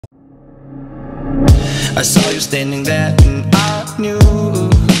I saw you standing there and I knew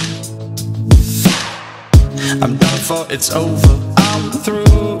I'm done for, it's over, I'm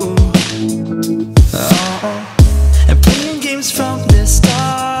through. And playing games from the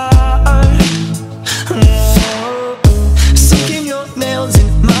start, sinking your nails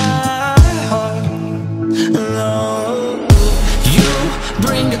in my heart. You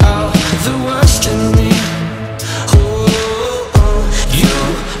bring out the worst in me. You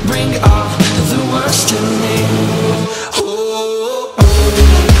bring out the worst in me.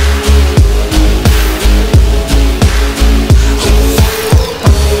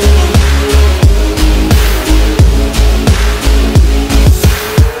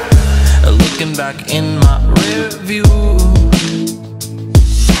 Looking back in my rear view,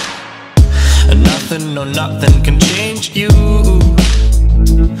 nothing, no nothing can change you.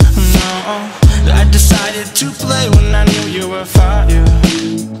 No, I decided to play when I knew you were fire.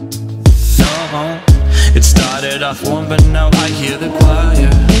 No, it started off warm, but now I hear the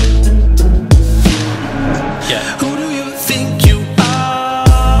choir. Yeah. Who do you think you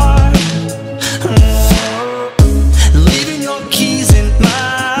are? Leaving your keys in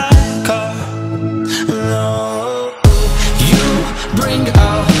my car. No, you bring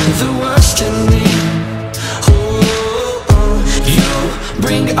out the worst in me. You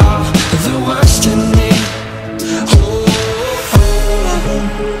bring out the worst in me.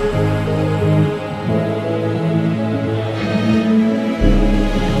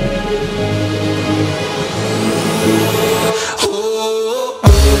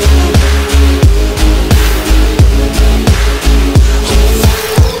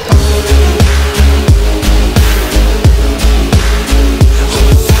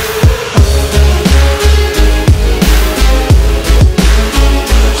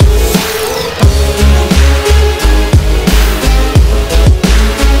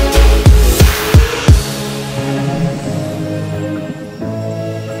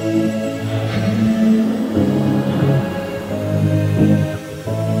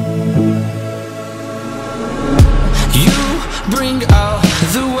 Bring out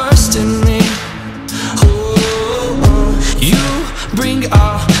the worst in me. You bring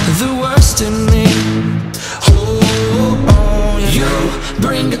out the worst in me. You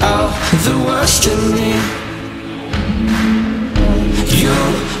bring out the worst in me. You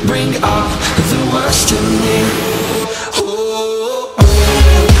bring out the worst in me.